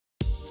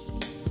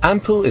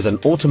AMPL is an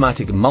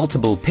automatic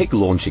multiple pig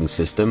launching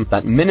system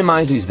that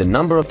minimizes the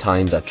number of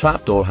times a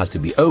trapdoor has to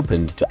be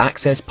opened to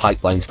access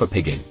pipelines for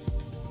pigging.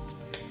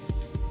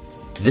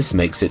 This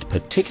makes it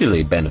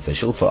particularly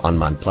beneficial for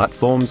unmanned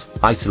platforms,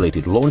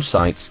 isolated launch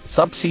sites,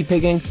 subsea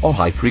pigging or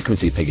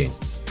high-frequency pigging.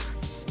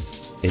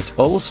 It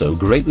also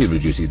greatly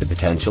reduces the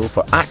potential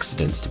for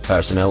accidents to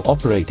personnel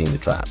operating the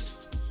trap.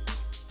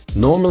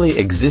 Normally,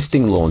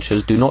 existing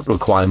launchers do not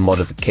require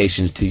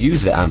modifications to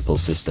use the AMPL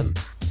system.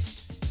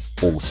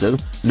 Also,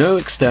 no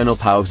external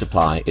power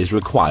supply is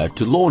required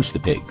to launch the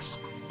pigs.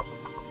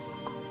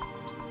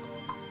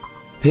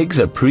 Pigs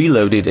are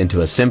preloaded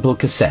into a simple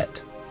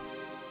cassette.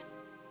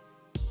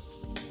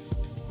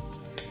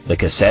 The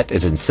cassette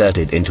is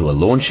inserted into a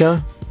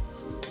launcher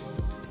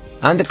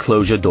and the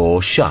closure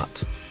door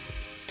shut.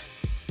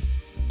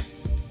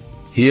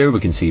 Here we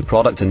can see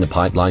product in the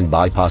pipeline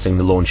bypassing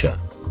the launcher.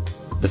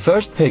 The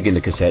first pig in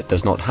the cassette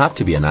does not have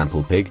to be an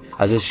AMPL pig,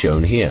 as is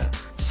shown here.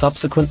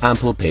 Subsequent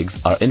AMPL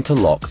pigs are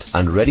interlocked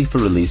and ready for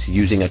release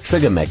using a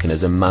trigger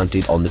mechanism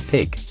mounted on the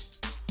pig.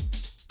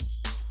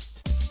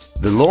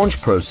 The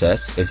launch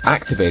process is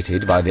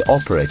activated by the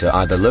operator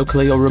either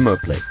locally or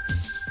remotely.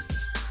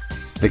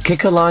 The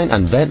kicker line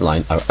and vent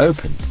line are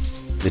opened.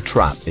 The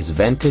trap is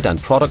vented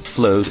and product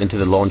flows into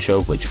the launcher,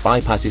 which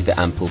bypasses the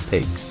AMPL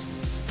pigs.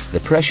 The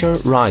pressure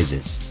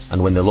rises,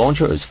 and when the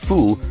launcher is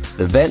full,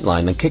 the vent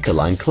line and kicker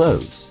line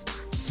close.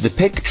 The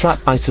pig trap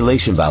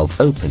isolation valve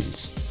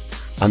opens,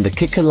 and the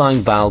kicker line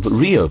valve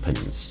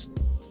reopens.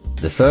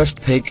 The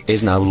first pig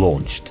is now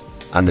launched,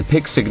 and the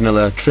pig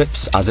signaler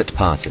trips as it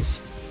passes.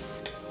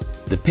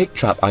 The pig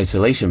trap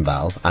isolation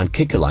valve and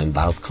kicker line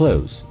valve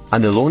close,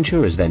 and the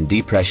launcher is then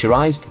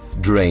depressurized,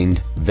 drained,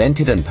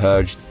 vented and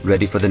purged,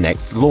 ready for the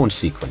next launch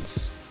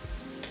sequence.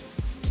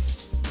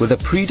 With a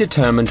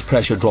predetermined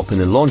pressure drop in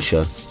the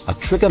launcher, a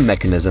trigger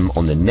mechanism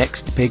on the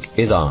next pig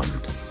is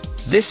armed.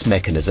 This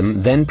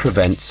mechanism then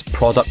prevents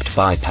product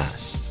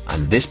bypass,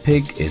 and this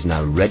pig is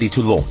now ready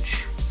to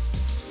launch.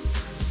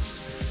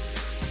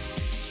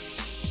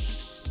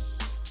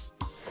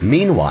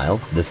 Meanwhile,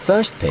 the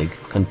first pig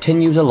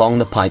continues along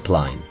the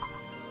pipeline.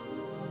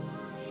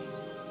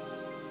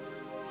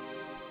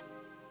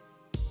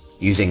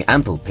 Using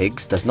AMPL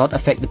pigs does not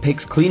affect the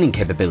pig's cleaning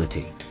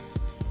capability.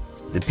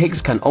 The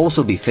pigs can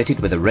also be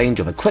fitted with a range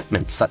of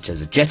equipment such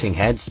as jetting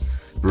heads,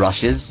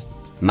 brushes,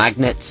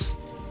 magnets,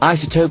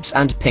 isotopes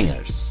and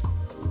pingers.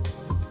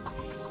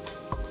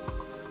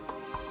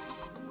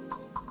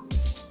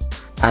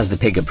 As the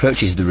pig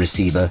approaches the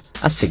receiver,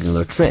 a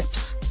signaler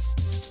trips.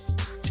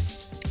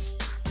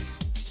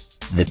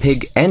 The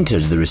pig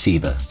enters the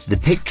receiver, the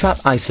pig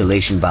trap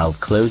isolation valve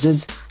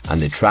closes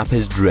and the trap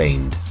is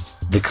drained.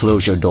 The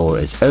closure door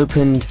is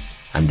opened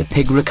and the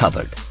pig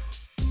recovered.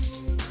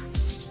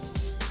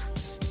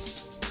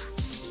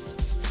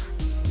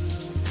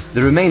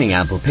 The remaining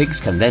AMPL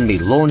pigs can then be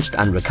launched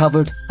and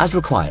recovered as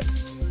required.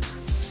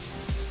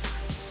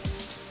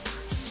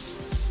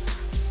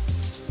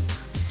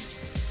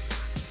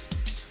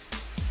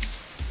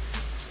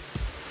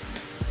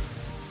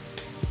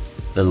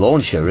 The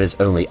launcher is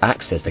only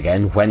accessed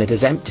again when it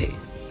is empty.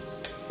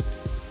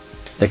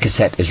 The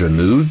cassette is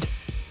removed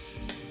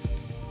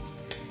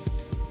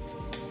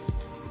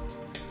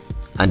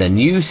and a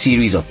new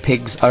series of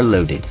pigs are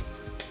loaded.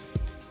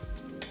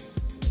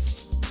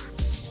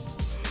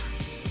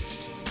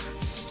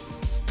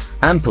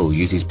 AMPL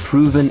uses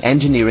proven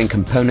engineering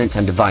components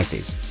and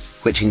devices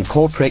which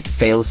incorporate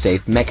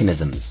fail-safe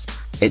mechanisms.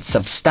 It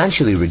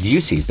substantially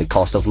reduces the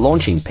cost of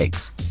launching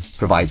pigs,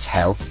 provides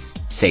health,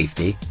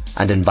 safety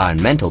and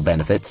environmental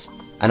benefits,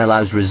 and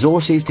allows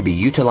resources to be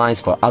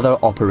utilized for other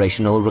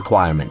operational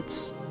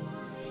requirements.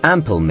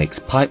 AMPL makes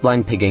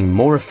pipeline pigging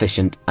more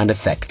efficient and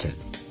effective.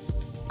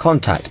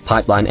 Contact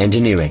Pipeline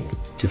Engineering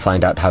to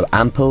find out how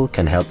AMPL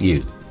can help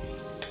you.